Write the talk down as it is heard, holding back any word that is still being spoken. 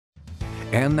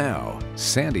And now,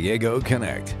 San Diego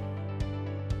Connect.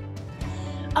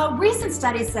 A recent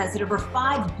study says that over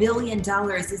 $5 billion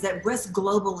is at risk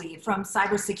globally from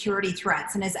cybersecurity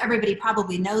threats. And as everybody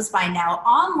probably knows by now,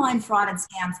 online fraud and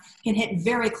scams can hit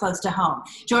very close to home.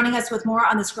 Joining us with more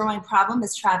on this growing problem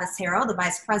is Travis Harrell, the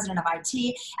Vice President of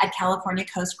IT at California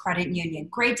Coast Credit Union.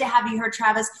 Great to have you here,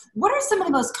 Travis. What are some of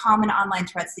the most common online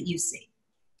threats that you see?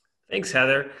 Thanks,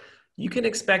 Heather. You can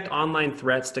expect online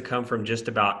threats to come from just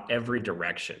about every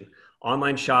direction.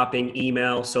 Online shopping,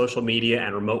 email, social media,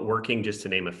 and remote working, just to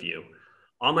name a few.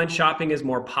 Online shopping is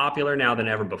more popular now than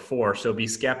ever before, so be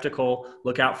skeptical.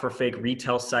 Look out for fake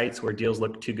retail sites where deals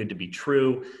look too good to be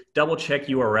true. Double check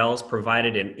URLs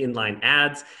provided in inline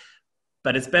ads,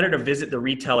 but it's better to visit the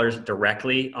retailers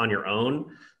directly on your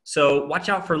own. So watch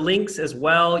out for links as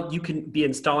well. You can be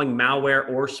installing malware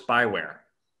or spyware.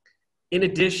 In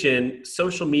addition,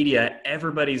 social media,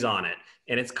 everybody's on it,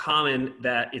 and it's common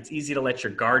that it's easy to let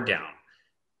your guard down.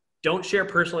 Don't share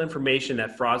personal information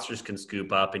that fraudsters can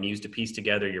scoop up and use to piece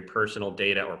together your personal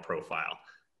data or profile.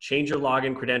 Change your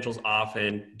login credentials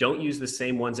often. Don't use the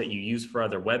same ones that you use for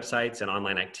other websites and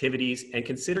online activities, and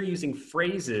consider using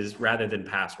phrases rather than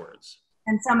passwords.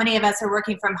 And so many of us are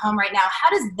working from home right now. How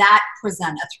does that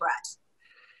present a threat?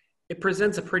 It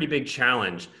presents a pretty big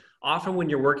challenge. Often when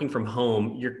you're working from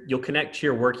home, you'll connect to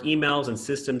your work emails and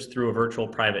systems through a virtual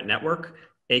private network,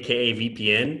 aka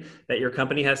VPN, that your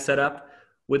company has set up.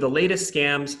 With the latest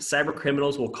scams, cyber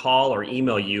criminals will call or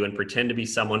email you and pretend to be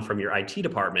someone from your IT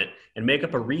department and make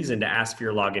up a reason to ask for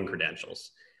your login credentials.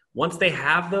 Once they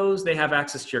have those, they have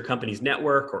access to your company's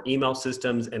network or email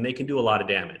systems, and they can do a lot of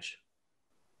damage.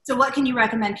 So what can you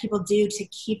recommend people do to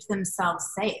keep themselves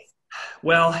safe?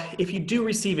 Well, if you do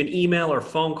receive an email or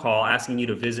phone call asking you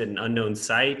to visit an unknown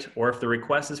site, or if the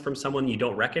request is from someone you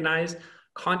don't recognize,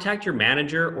 contact your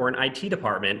manager or an IT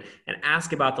department and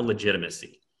ask about the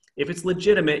legitimacy. If it's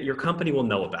legitimate, your company will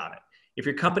know about it. If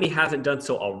your company hasn't done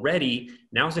so already,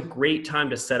 now's a great time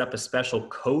to set up a special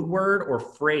code word or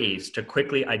phrase to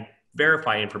quickly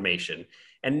verify information,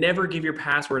 and never give your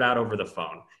password out over the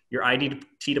phone. Your IT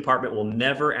department will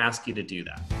never ask you to do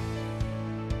that.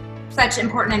 Such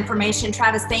important information.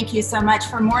 Travis, thank you so much.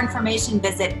 For more information,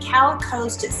 visit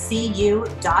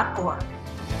calcoastcu.org.